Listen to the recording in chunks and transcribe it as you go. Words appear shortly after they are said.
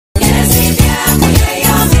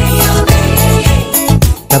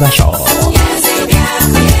Tabasho.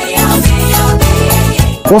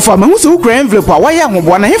 Wofa me husu ukro envelope a waya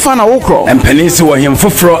hobo na hefa na wokro empenisi wo him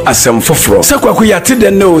foforo asem foforo sakwaku yate de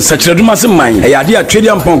no Sekyedumasi man eyade atwedi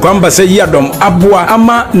amponkwa mbasa yi adom aboa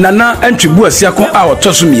ama nana antwebu asiako a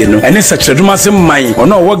otoso mienu ene Sekyedumasi man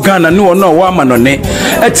ono wo Ghana ne ono wo amanone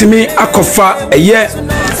atimi akofa eye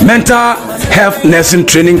mental health nursing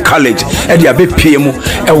training college edi abepie mu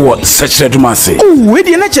ewo Sekyedumasi we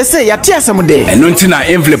di na chese yate asem de eno ntina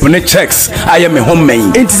envelope ne checks aye me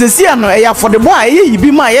homman entisesi ano e affordable a ye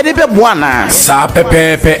yibi ma ye de beboa na sa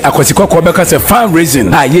pepepe akosikoko beka se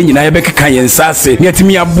fundraising a ye nyina ye bekeka yensase ne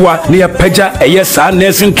atimi aboa ne ye pagya eye sa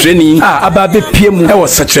nursing training a aba bepie mu ewo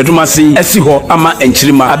Sekyedumasi esi ho ama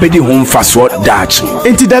enchirima abedi ho mfaso daach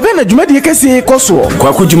enti dabe na dwumadi kese koso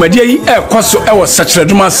kwaku dwumadi yi ekoso ewo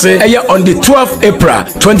Sekyedumasi eye on the 12th April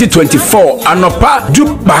 2024 anopa du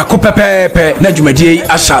baako pepepe na dwumadi yi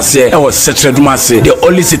ashase ewo Sekyedumasi the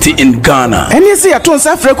only city in Ghana eni se yato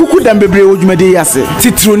nsa fra kuku dam bebre wo dwumadi yase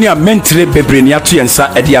titru ni amentre bebre ni ato yensa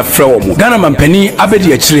ede afra wo mu Ghana mampani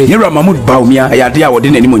abedi akire Yera Mahmoud Baumia ayade a wode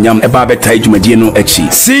nanim onyam eba betai dwumadi no achi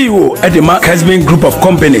CEO Edema Casbin Group of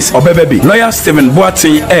Companies obebebi lawyer Stephen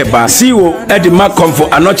Boatin eba CEO Edema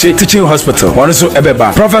Comfort Anoche Teaching Hospital wonso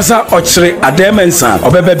ebeba Professor Ochre Ademensa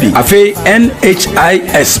obebebi afi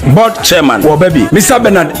NHIS Board Chairman obebebi Mr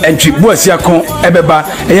Bernard Entry Boasiakon ebeba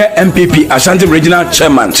MPP Ashanti Regional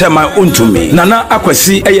Chairman Untumi Nana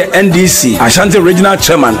Akwesi NDC Ashanti Regional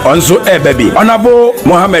Chairman onso baby Honorable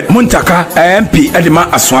Mohammed Muntaka MP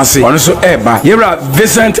Edema Aswansi onso eba Yera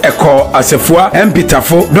Vincent Eko Asefua MP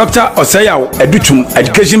Tafo Dr. Oseyaw Edutum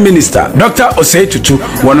Education Minister Dr. Osei Tutu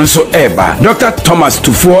onso eba Dr. Thomas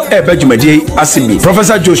Tufuo eba Jumadi Asibi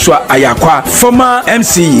Professor Joshua Ayakwa former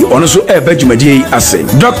MCE onso eba Jumadi Ase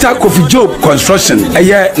Dr. Kofi Job Construction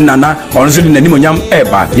Nana onso dinanimonyam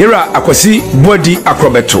eba Yera Akwasi Body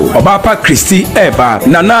Akrobeto Obapa Christy eba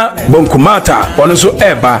Nana Bonkumata onso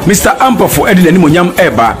eba Mr. Ampofo edinani monyam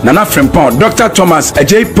eba Nana Frempon Dr. Thomas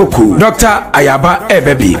Ajay Poku Dr. Ayaba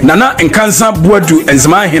ebebi Nana Nkansa Buadu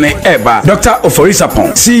Enzima Hene eba Dr.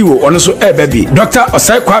 Oforisapon CEO onso ebebi Dr.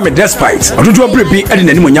 Osai Kwame Despite ododo brebi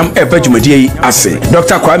edinani monyam eba dwumadie ase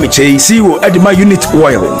Dr. Kwame Chei CEO Edima Unit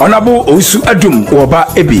Oil Onabo Ousu Adum Oba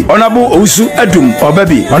ebi Onabo Ousu Adum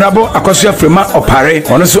Obabi Onabo Akoso Frema Opare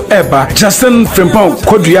onso eba Justin Frempon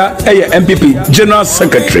Kodua MPP General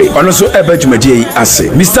Secretary onso eba dwumadie ase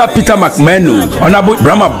Mr. Peter McMenu Honorable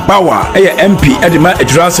Brahma Bawa MP Edema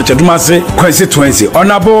Edra Sekyedumasi constituency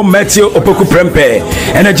Honorable Matthew Opoku Prempe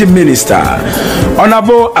Energy Minister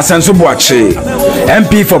Honorable Asanso Boache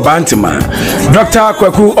MP for Bantima Dr.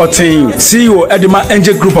 Kwaku Otin CEO Edema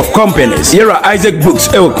Angel Group of Companies Yera Isaac Books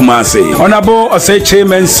Kumasi Honorable Osei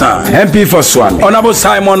Mensa MP for Swan Honorable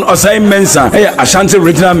Simon Osei Mensa Ashanti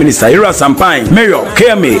Regional Minister Yera Sampine Mayor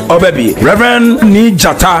KMA Obebi Reverend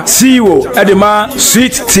Nijata CEO Edema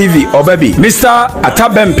Sweet TV Obebi Mr.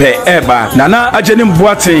 Atabempe eba Nana Ajenim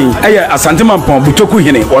Boatin Asante Mampon Butoku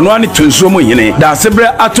hine ono ani tunsuomo hine da sebre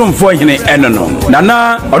atomfo hine enono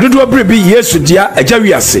Nana ododo brebi Yesu dia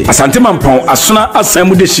ajawiase Asante Mampon asona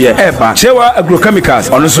asamu dehye eba Chewa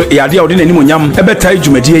Agrochemicals ono so yade a ode nanim onyam ebetai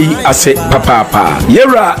dwumadie yi ase papa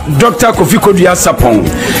Yera Dr. Kofi Kodua Sapon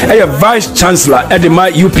Vice Chancellor Edema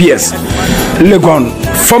UPS Legon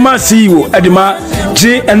former CEO Edema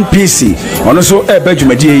GNPC ono so eba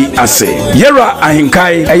dwumadie yi ase Yera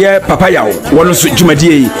Ahinkai papa yawo wono so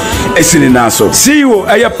dwumadie yi esini naso CEO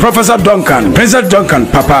Professor Duncan President Duncan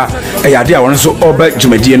papa ade a wono so oba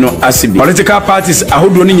dwumadie no asibi political parties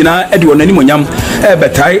ahodo ni nyina ede wonani monyam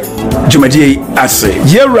betai dwumadie yi ase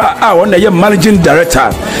Yera a wona managing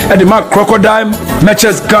director Edema Crocodile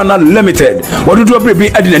Merchants Ghana Limited wododo brebi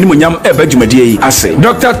ede nani monyam eba dwumadie yi ase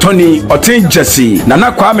Dr. Tony Otin Jesse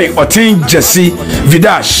Nana Kwame Otin Jesse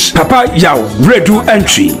Vidash Papa Yaw Bredu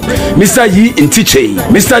Entry Mr. Yi Intiche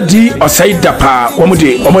Mr. D Osaidapa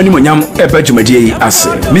womude omani monyam eba dwumadie yi ase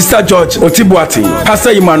Mr. George Otibuati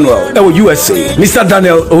Pastor Emmanuel ewo USA Mr.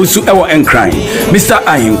 Daniel Ousu ewo Enkrine Mr.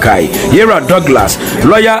 Ahinkai Yera Douglas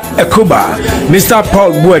Lawyer Ekoba Mr.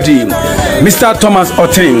 Paul Buadi Mr. Thomas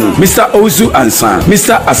Otin Mr. Ousu Ansa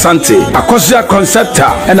Mr. Asante Akosia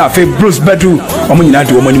Concepta and afi Bruce Bedu omunyina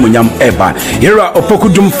de omani monyam eba Yera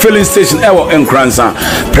Opokudum filling station ewo Enkransa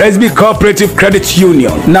Presby Cooperative Credit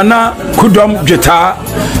Union Nana Kudom Jeta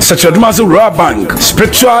Sekyedumasi Rural Bank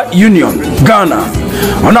Spiritual Union Ghana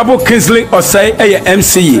Honorable Kingsley Osei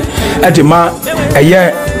MCE Edema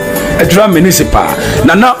Edra municipal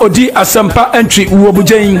Nana Odi Asampa entry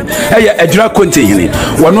Uobujain Edra Contihini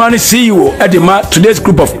Wanwani CEO Edima today's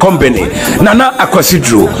group of company Nana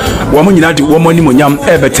Aquasidro Wamunina di Womani Munyam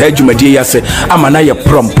Ebete Jumadi Yase Amana ya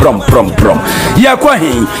prom ya kwa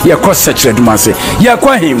him ya cross Sekyedumasi ya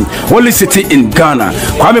kwa him Holy City in Ghana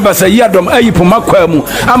Kwame Basa Yadom Ayipuma Kwemu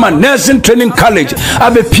ama nursing training college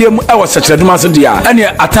abe PM ewa Sekyedumasi dia ene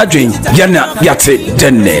atadwen yana yate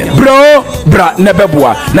denne bra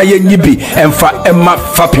nebebwa na yenyibi emfa emma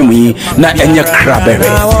fapemu yi na enye krabere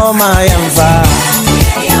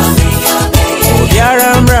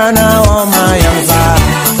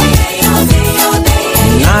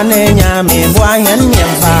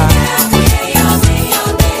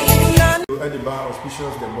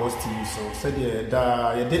Auspicious the boss team so said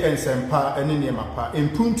da ye de ensempa ene ne mapa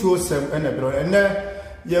empuntuo sem ene bro ene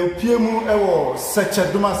ye piemu ewo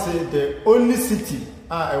Sekyedumasi the only city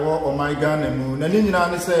ewo o my Ghana mu na ni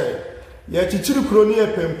nyina ne se ye chichiri kro ne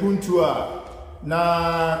pempuntuo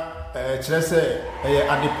na kire se ye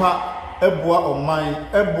adepa eboa o man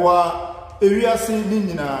eboa ewiase ni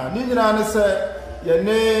nyina ne se ye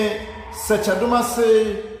ne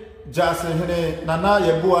Sekyedumasi Jase hene nana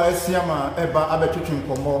yeboa asiama eba abetwetwe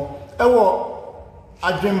komo ewo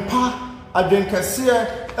adwenkese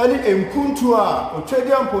ani empuntu a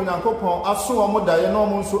otwedi ampo nyankopon aso wo daye no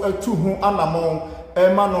mo nso atu hu anamon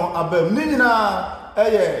ema no abam ni nyina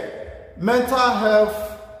eye mental health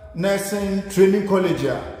nursing training college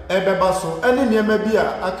a ebeba so ani niema bi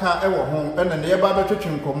a aka ewo ho ena ne yeba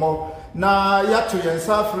abetwetwe komo na yato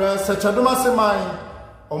yensa frɛ Sekyedumasi man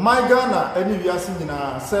Oh my Ghana, any viasi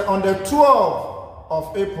nyina say on the 12th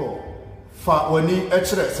of April fa wani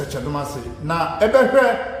echere Sekyedumasi na ebehwe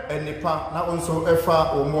enipa na onso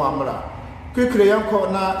efa omu amra kwekre yanko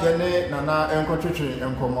na yene nana enko twetwe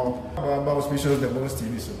enkomo ba auspicious the boss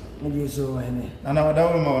TV so maybe so ene nana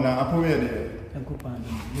wadawo ma na apowe de enkopan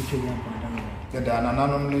ni twedi ampo da da nana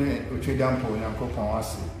nom ni otwedi ampo yankopon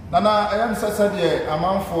wase nana ayam sasa de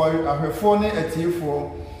amanfo ahwefo ne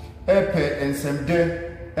atiefo epe ensemde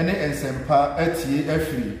ene ensempa atie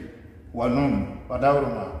afiri wanom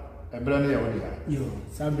wadawroma ebra ne yawodia yo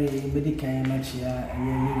sabe medical machia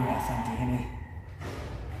ayeyi asante hene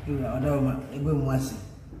yo wadawroma egbe mwasi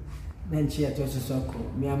benchi atoso soko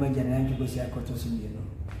mi amaja na yantu gosi akotoso mieno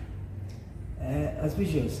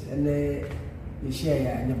auspicious ene yeshia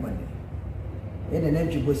ya nyebane ene na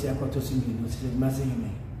yantu gosi akotoso mieno Sekyedumasi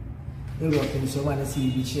hene ewo pensoma na si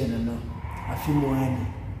bi chia na no afimo ani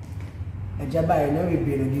Ajaba na we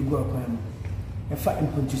be no digu akwam efa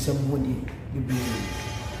impuntusam hodi bibi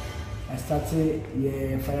I started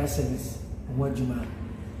ye fire service wajuma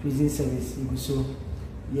prison service iguso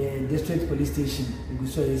ye district police station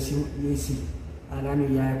iguso yesi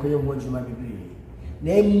ananu ya koye wajuma bibi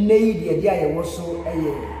na emnei de dia ye woso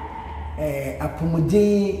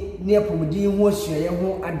apomudin ho sua ye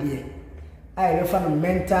ho ade I refer no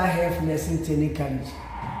mental health nursing training college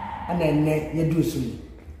ana enne ye do so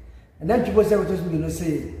and then people say what you know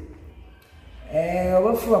say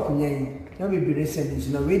what for akunyan na be be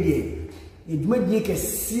send na we dey edumadi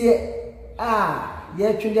kese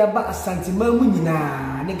ye twede aba asantima mu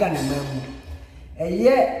nyina ne Ghana mamu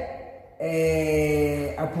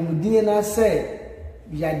apomudin na say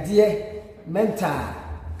yade mental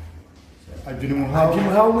adwumu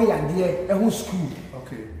how we yade ehu school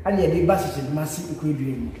okay and ye dey ba Sekyedumasi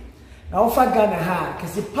ikoduemu na ofa Ghana ha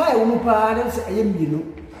kese pa wo mu pa na say ayemmienu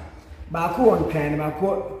Bako on can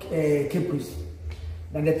Bako Kipus.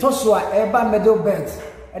 Then the Toswa Eba Meadow Belt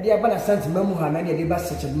at the Abana Santi Mamuhan and the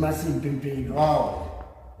Bass Sekyedumasi in Pimpin. Wow.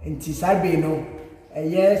 And Tisabino, a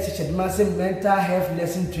year Sekyedumasi mental health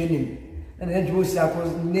lesson training. And then you was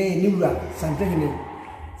ne Nura, something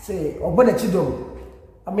say, Obona Chidom,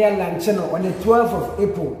 a mere luncheon on the 12th of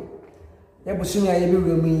April. Yabusunia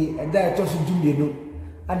Yabi, a diet of Juliano,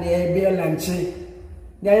 and the Abia Lanche,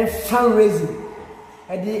 they are fundraising.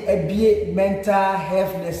 Edi mental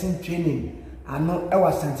health lesson training ano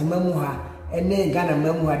ewa santimamu ha ene Ghana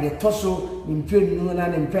mamu ha de toso impenu na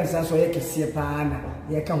ne mpensa so yekese pa na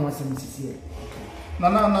ye ka ho asem sisi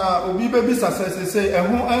na obi bebi sasese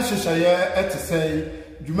ehun anhyehyɛ ye etese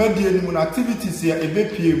dwumadie ni mu activities ya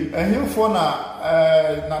ebepiem ehemfo na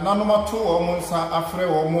nanomato omo nsa afre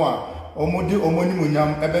omo a omo di omo ni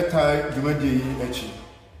munyam ebeta dwumadie yi achi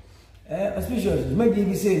auspicious dwumadie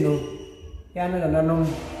bi say no ya na nanom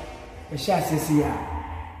e sha asesi ya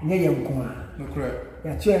nye yenko a no correct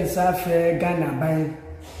ya twensa fe Ghana ban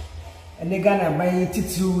ene Ghana ban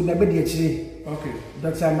titu na bedi akire okay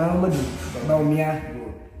Dr. Muhammadu Baumia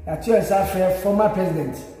ya twensa fe former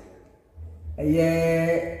president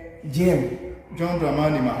John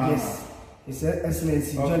Dramani Mahama yes His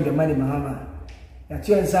Excellency John Dramani Mahama.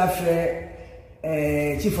 Yatuan Safre,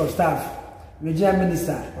 Chief of Staff, Regional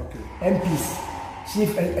Minister, MPs,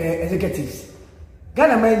 Chief Executives.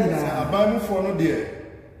 Ghana man na abamu for no there.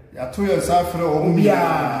 Yatuan Safre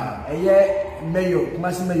Obia, Mayor,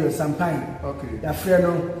 Kumasi Mayor Sampain. Yafre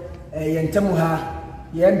no Yentemu ha,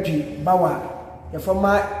 MP Bawa, your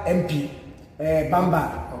former MP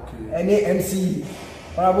Bamba, any MC,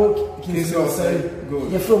 Honorable Kingston,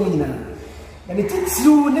 you're from Nina. And it takes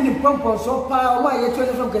you any pump or so power. Why you're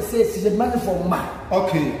trying to say, she's a man for ma.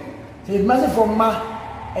 Okay. She's a man for ma.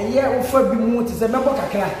 A year of Fabi Moot is a member.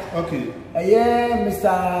 Okay. A year,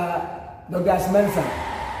 Mr. Douglas Mensa,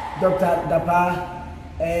 Dr. Dapa,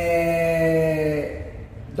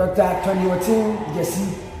 Dr. Tony Otin, Jesse,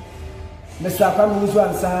 Mr.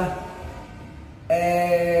 Pamuzuansa,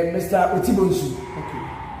 Mr. Otibonsu. Okay.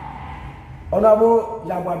 Honorable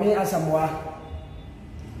Yabwabi Asamoah.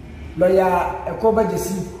 Lawyer Ekoba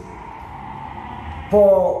Jesse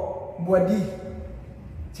Paul Boadi.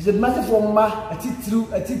 She's a massive for ma, a titru,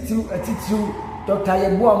 Dr.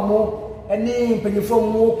 Yabuamo, and name penny for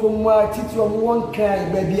more kuma, titru, one cry,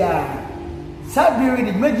 baby. Sabi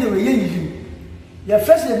the major you. Your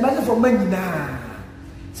first matter for money now.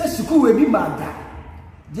 Says to cool will be mad.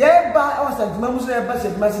 Dear by us and Mamusa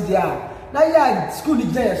Bassett Massidia. Now, yeah, school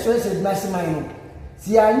is so said Massimino.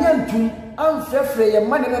 See, I am too. I'm free, your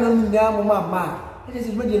money on Mama. It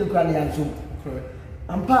is really and so.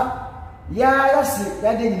 Ampa, yeah,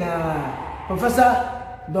 that didn't Professor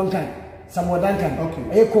Duncan, Samuel Duncan,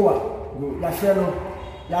 Echoa,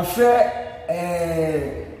 your fair,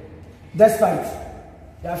 despite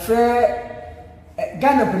your fair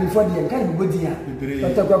Ghana before the kind of good year.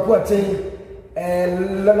 Dr. Kwakwate,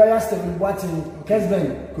 Lawyer Stephen Watson,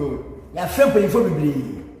 Kesben, good. Your friend before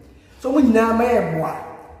me. So we now may have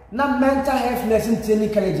na mental health nursing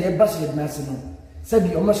training college e bas Sekyedumasi no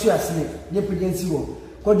sabi o maso asene ye pregnancy wo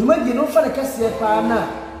ko dwumadi no fa na kase pa na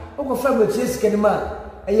o ko fa gbe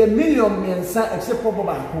Sekyedumasi e million mensa except for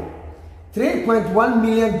banko $3.1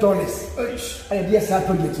 million e dia sa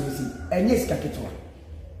project no si enye sika ketwa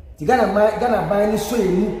ti Ghana ban ni so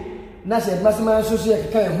emu na Sekyedumasi man so so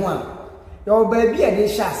e kan ho a yo ba bi e de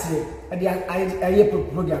hyase e de aye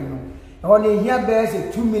program no e woni hia be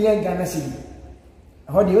se 2 million Ghana cedi.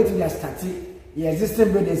 How do you start the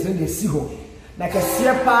existing buildings in the Siho? Like a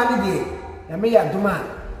sear party, I may have demand.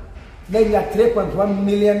 Then you have $3.1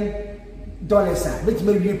 million, which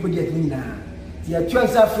may be project me now. The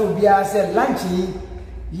transfer from BRC lunching,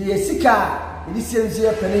 ye sika, this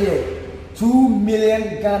year penny, 2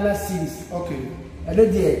 million Ghana cedis. Okay. And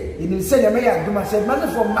then you say, I may have demand, said,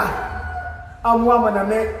 Mother for ma. I'm woman, I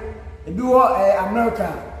may do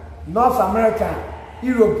America, North America,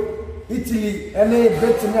 Europe. Italy, LA,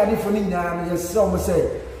 Britain, and if you know, yes, so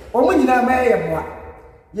say, oh, when you know, may have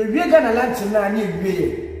you really gonna lunch and I need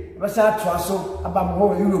me. But I trust so about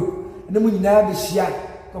more Europe, and then when you know this year,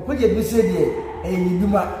 go put your busy day, and you do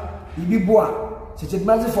my, you be boa, such a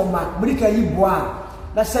matter for my America, you boa.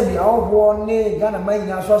 That's a be all born, Ghana, my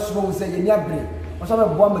national small say, in Yabri, or some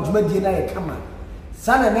of one which made you know, come on.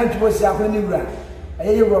 Son and empty was Yakunira,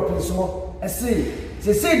 a European small, I see,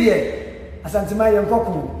 they say, dear. Asantima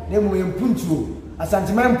yankoku nemu yempuntu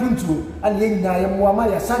asantima yempuntu ani yenya yemuama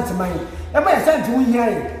ya santima yema ya santi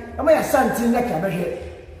wunyaye yema ya santi nyaka behwe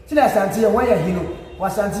tina santi ye wanya hino wa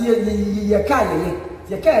santi ye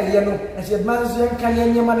kaye no Sekyedumasi so yanka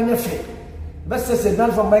nyema no nyefe bese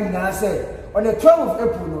Sekyedumasi from bank na say on the 12th of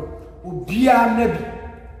April no obia nabi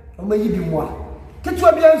omayi bi moa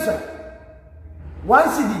ketwa bi ansa 1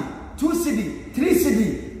 cedi 2 cedi 3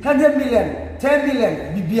 cedi 100 million 10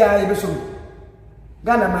 million bibia yebeso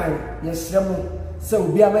Ghana man yes remo se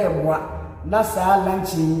obi ama yemwa na sa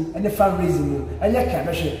lunching and fundraising no anya ka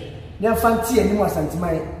behwe nya fanti ani mo asantima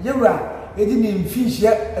yewura edi ni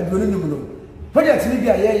mfinhia aduonu num no project ni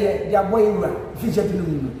bia ye dia boy yewura mfinhia aduonu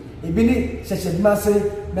num ebi ni Sekyedumasi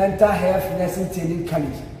mental health nursing training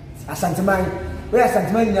college asantima we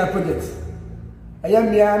asantima ni project aya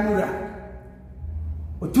mia nura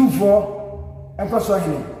otufo enkoso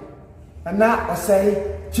hene na osai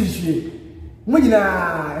chirichiri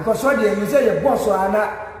Mujina, because what you say, your boss or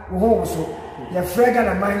ana, who so your friend and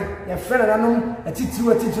a mine, your friend and unknown, a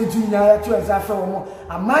teacher, junior, 2 years after more.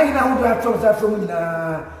 A mine now do have troubles from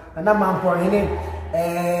a man for him,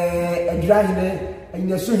 a dry him, and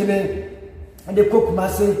your swing and the cook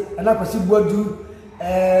massy, and I could see what do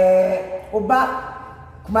Oba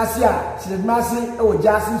Kumasia, Sekyedumasi, or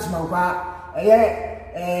Jason Smoker,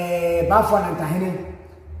 a Bafon and Tahini,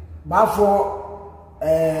 Bafo.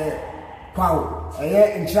 Pow, a year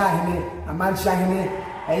in Shahine, a man Shahine,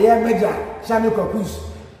 a year major, Shami Kokus,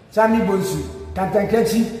 Sami Bonsu,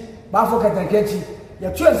 Kantankechi, Bafo Kantankechi,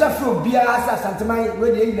 your choice Afro Biasa Santamai,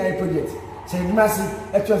 where the United Project.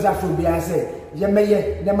 Sekyedumasi, a choice Afro Biasa,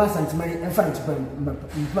 Yamaye, Nama Santamai, and Fanti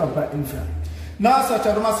Infra. Now,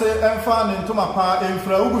 Sekyedumasi, and Fan into my pa,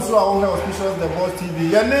 Infra, Ugusu, our auspicious the Boss TV.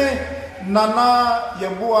 Yane, Nana,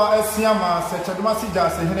 Yabua, Esiama, Sekyedumasi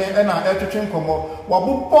Jase, and I Etchin Como,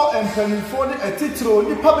 Wabupo and Peniford, a titro,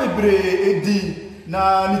 the Pabebre, Edi.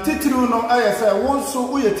 Na ni titru no ayese wonso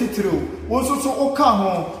wo ye titru wonso so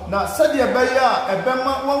okaho na sade ebeya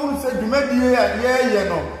ebema won se dwumadie ye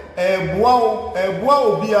no eboa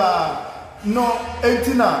obia no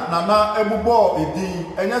entina na ebubo edi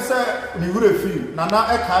enye se ni wure fi na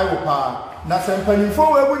ekai wo pa na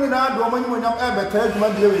sempanifo we bu nyina do manyonyam ebeta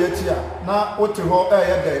dwumadie we yatia na wote ho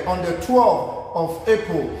eyede on the 12th of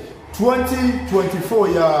April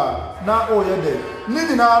 2024 ya na oyede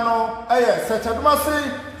nini na no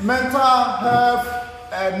Sekyedumasi mental health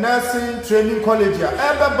nursing training college ya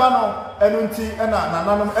ebeba no enunti na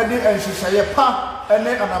nananom edi enhyehyeye pa ene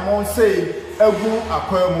anamon sei egu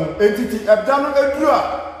akwemu entity ebda no eduru a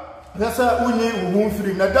yesa unyi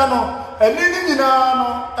uhunfiri na da no enini nyina no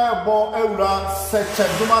ebo ewura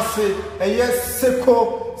Sekyedumasi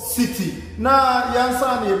Seko city na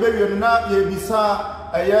yansa na yebewie na yebisa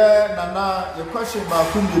nana your question ba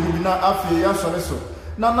kumbi bi na afi ya sore so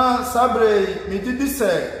nana sabre mi didi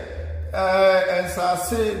se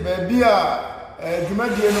ensase baby a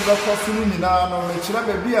dwumadie no ba kosunu nyina no me kira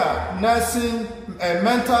baby a nursing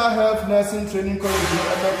mental health nursing training college no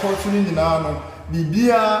ba kosunu nyina no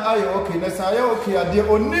bibia ayo okay na sa ayo okay ade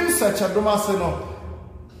onim Sekyedumasi no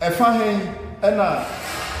efa hen na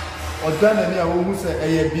odana ni a wo hu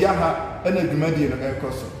se bia ha na dwumadie no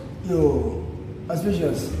ekoso yo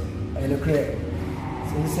auspicious and clear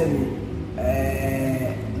sincerely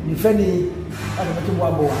Nifeni and the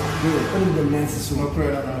Wabo, only the nurses so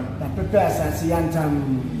prepare as a young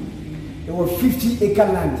time. There were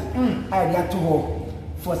 50-acre land I had to hold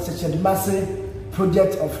for Sekyedumasi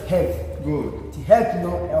project of health. Good. To help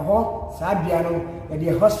a home, Sabiano, and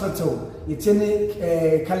the hospital, it's any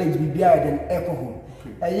college BBI and alcohol.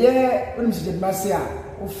 A year when Sekyedumasi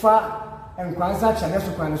Ufa and Kwanzaa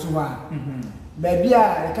Chanesu Kwanzaa. Baby,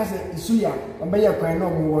 I can say Isuya, and by a quite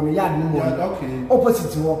no yard no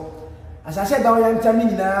opposite to as I said, I am telling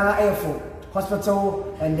airport,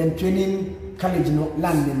 hospital, and then training college no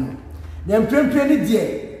land. Then training dear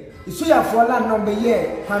Isuya for land number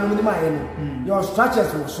year, Panama, your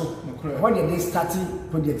structures also. When they starting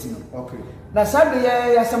projecting. Okay. Now,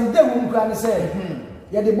 Sunday, some day won't grant say,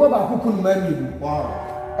 yeah, the Boba who couldn't marry.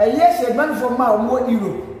 Wow. And yes, a man from more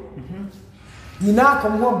Europe. You now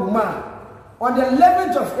come home, man. On the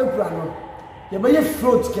 11th of April, you may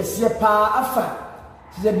float Kessia Pa Afa.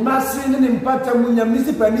 Sekyedumasi in Impata Munya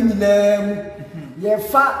Missipani name. Ye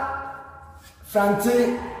fa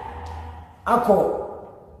Franti Ako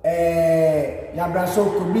Yabraso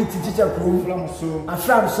could be teacher crew from so a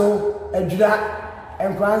fram so a Judah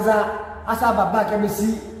and Kwanzaa Asaba back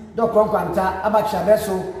MC Doctor Quanta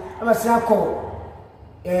Abachabeso Abasiako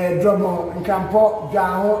Dromo and Campo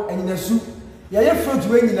Jao and Nesu. Ye fruit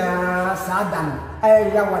when na Sadan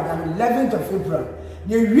yawadan 11th of April.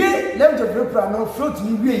 Ye 11th of April no fruit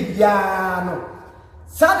ni we ya no.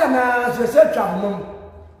 Sadan se tram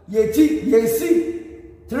ye see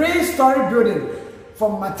 3-story building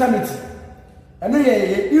from maternity. And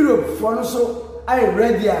ye Europe for no so I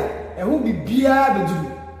ready e hu bibia bedu.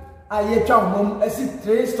 Ye tram see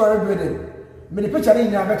 3-story building. Me the picture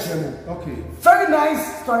in na make okay. Very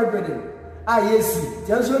nice story building. Yes,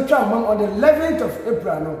 just on the 11th of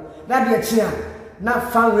April. No, that the chair,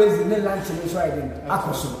 not fundraising, no lunch in this riding. I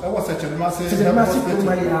was such a massive.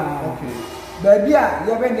 Okay, baby, you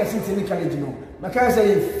have been getting college. No, my car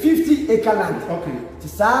say 50-acre land. Okay, to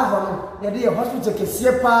serve the hospital,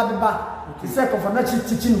 Kessia, the second for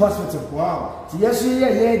teaching hospital. Wow, yes,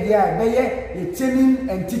 yeah, training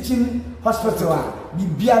and teaching hospital. Be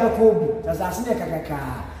Biaco, as I see a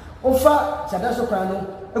Ofa Sadaso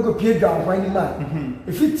Krano. Ego pie down when you man.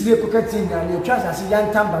 If you today pocketing and you trust as a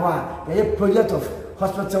young Tambawa, a project of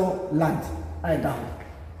hospital land. I down.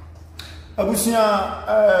 Abusia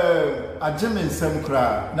a German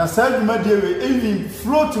Semkra. Na Sekyedumasi even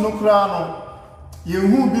float no crown. You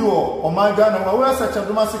who be or my gun, or where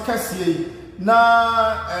Sekyedumasi Cassie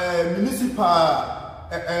na municipal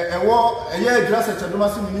a war a year dress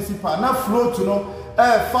Sekyedumasi municipal, na float no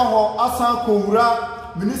Faho Asan Kowura.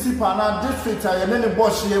 Municipal na district ya nene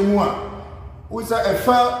bosh ye mu a wo say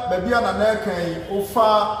efa ba bia na na kan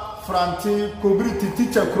ofa franti kobri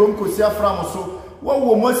teacher krom kosi afram so wo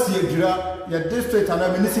wo masie dura ya district na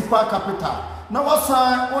municipal capital na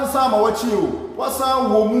wasan wonsa ma wachi o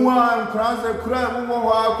wasan wo mu a nkranza kura wo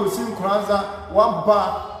ho akosi nkranza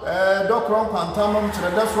waba dokron pantamam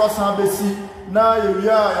kyereda so wasan besi na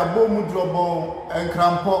yewia ya bo mu drobon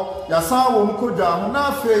enkrampo ya san wo mu kodwa ho na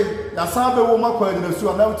afei ya san be wo makwa de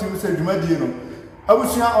so na utim se dwumadie no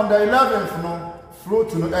abusua on the 11th no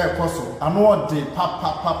float no koso ano de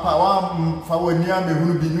papa wa fa wani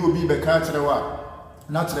amehunu bi ni obi be ka kyerewa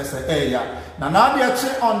na kyerɛ sɛ ya na na de ache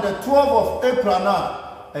on the 12th of April na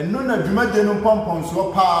eno na dwumadie no pompon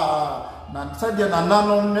so pa na sɛdeɛ na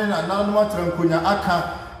nanom ne na nanom atrankonya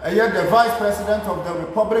aka the Vice President of the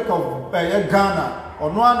Republic of Ghana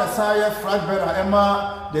ono ana saye flag bearer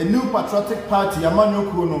ema the new patriotic party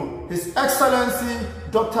amanyoko no His Excellency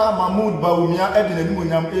Dr. Mahmoud Bawumia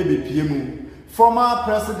Edinanimunyam ABPM former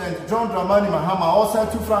President John Dramani Mahama also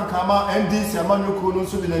to Frank Hama NDC amanyoko no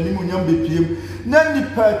so de nanimunyam BPM na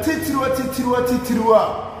nipa titiriwa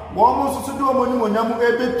wo mo so de omonimunyam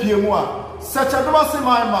ABPM a Sekyedumasi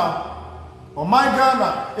maima o my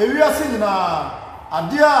Ghana ewiase nyina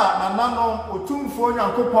adia na nano otumfo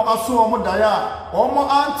nyankopon aso omo daya omo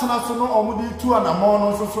antena so no omo di tu anamo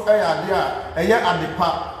no so adia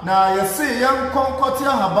adepa na yesi yenkonkote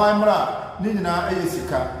ahaban mra ni nyina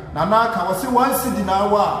sika na ka wose 1 cedi na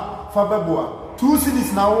wa fa beboa 2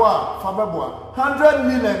 cedis na wa fa beboa 100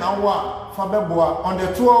 million na wa fa beboa on the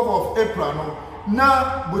 12th of April no na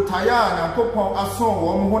butaya nyankopon aso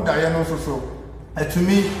omo ho daya no so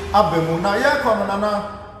atumi abemu na yekono na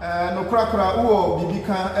no krakra uwo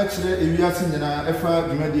bibika ekire ewiase nyina efa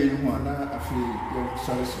dwumadie yi ho na afi yo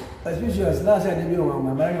sorry especially last year dey on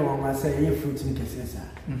my bari on my say ye fruit ni kesesa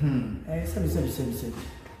sabi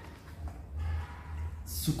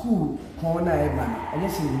suku kona eba na anya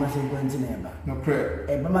si ma se kwanti na eba no prayer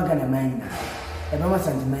eba maga na manina eba ma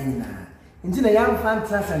santi manina nti na yan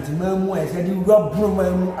fanta santi mamu e se di rubro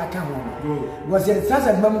mamu aka ho go se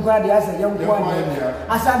santi mamu kwa de asa yan kwa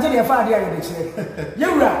asante de fa de ayo de kire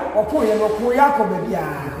yewura okwo ye no ko ya ko ba bia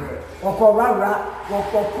okowara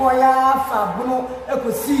okokoya fa bunu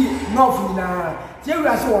ekosi north na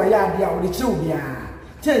yewura se wo ya de a wo de kire obia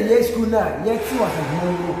te ye school na ye ti wa sa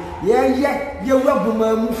mamu ye rubro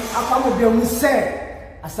mamu akwa mo bia mu se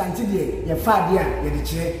asante de ye fa de a ye de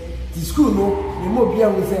kire ti school no ye mo bia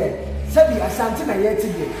mu se sabi asante na yeti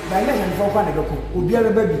de na ile je nfo kwa na beko obia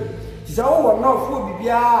beba bi ti se wo no fo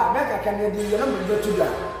bibia na kaka na de ye na mo betu da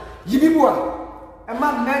yibibu a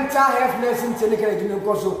ema mental health nursing clinic na dinu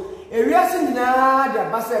koso ewiase nyina de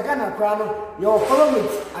abasa Ghana kra no ye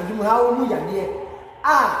economic adum hawo mu yade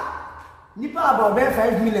nipa about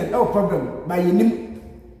 5 million no problem by yenim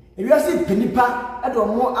ewiase penipa e do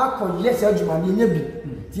mo akoye se aduma ni nya bi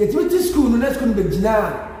ti yeti school no na school be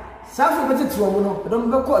gina safu bete tuwo no do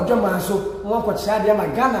mbe ko adwama so won ko kya de ma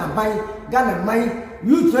Ghana man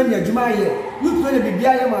youth anya adwuma ye youth anya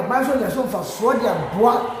bibia ye ma ban so nya so fa so de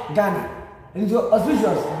aboa Ghana njo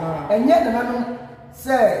officials enye de nanom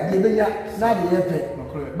se de benya na de ye pe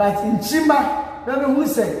but nchima na be hu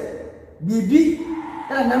se bibi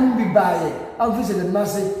na nam bi bae officer de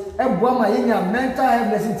mase e boa ma ye nya mental health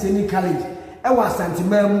nursing training college e wa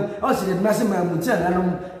santimamu o se de mase mamu ti na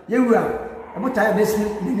nanom ye wura abota besi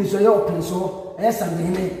ni so ye open so e sambe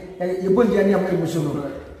ne ye bondia ne am so no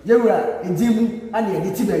ye wura edimu ani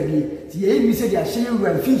edi ti baabi ti ye mi se dia hye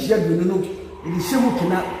wura fi hye dunu no edi hyemu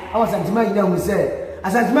kina awasantima nyina hu se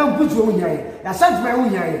asantima mputu wo nyae asantima wo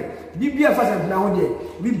nyae bibia fa santima ho de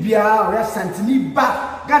bibia o ya santini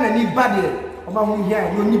ba Ghana ni ba de o ma hu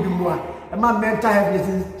nyae no ni bi mu a e ma mental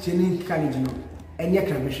health training college no enye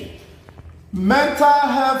krabehwe Mental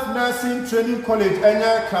Health Nursing Training College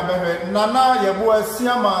enye krabehe nana yebo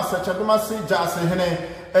asiama Sekyedumasi jase hene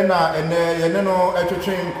ene yene no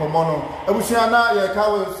etwetwen komo no abusia na ye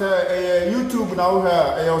ka we say YouTube na wo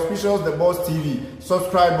ha auspicious the boss TV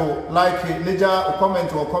subscribe like leja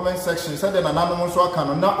comment or comment section say the nana no so aka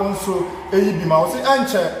no na onso eyi bi ma wo say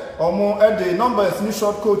enche omo e numbers ni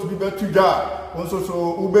short code bi betu dwa onso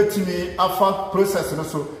so ubetimi afa process no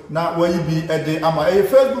so na wayi bi ama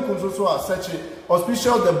Facebook onso so a search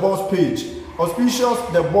auspicious the boss page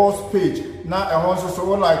na ehonso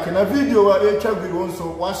so like na video wa echa bi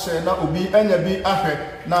onso wa share na obi enya bi ahwe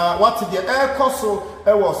na what the koso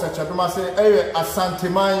e wo Sekyedumasi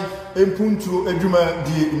asanteman empuntu edwuma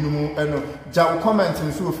die numu eno ja comment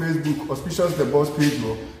nso Facebook auspicious the boss page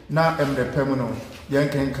no na emre pem no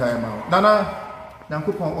yenken kai ma nana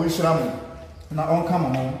nyankopon onhyira mo na onka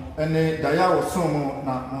mo ene daya wo so mo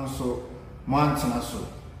na nso mo antena so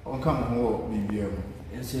onka mo ho bibia mo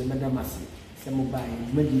enso medamasi se mo bai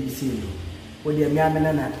medi isi no o de mi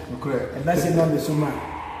amena na correct e ba se no me so ma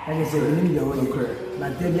ene se ni de o correct na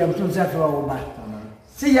te dia mtum sa fa wo ba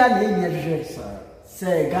See ya na emi ahwehwe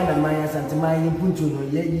say Ghana man asante man yimpuntu no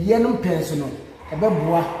ye no penso no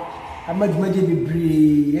ebeboa amadwumaje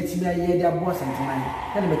bebre yetimi aye de aboa asante man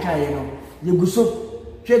na me ka ye no ye guso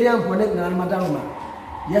twede ampo ne na madam ma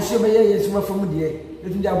yeso be ye yeso mafom de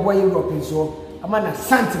yetimi aboa ye Europe nso ama na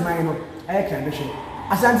asante man no aye ka behwe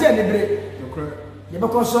asante ya libre ye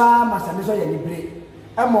bekoso ama asante so ya libre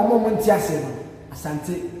mo nti ase no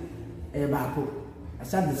asante baako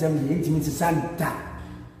asante sem ye ntimi ti santa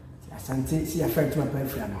asante si afrent ma pa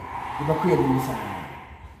afra no ye bako ye ni sa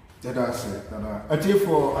dada ase dada atie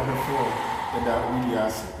for adefo dada we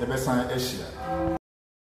ase ye be san ehia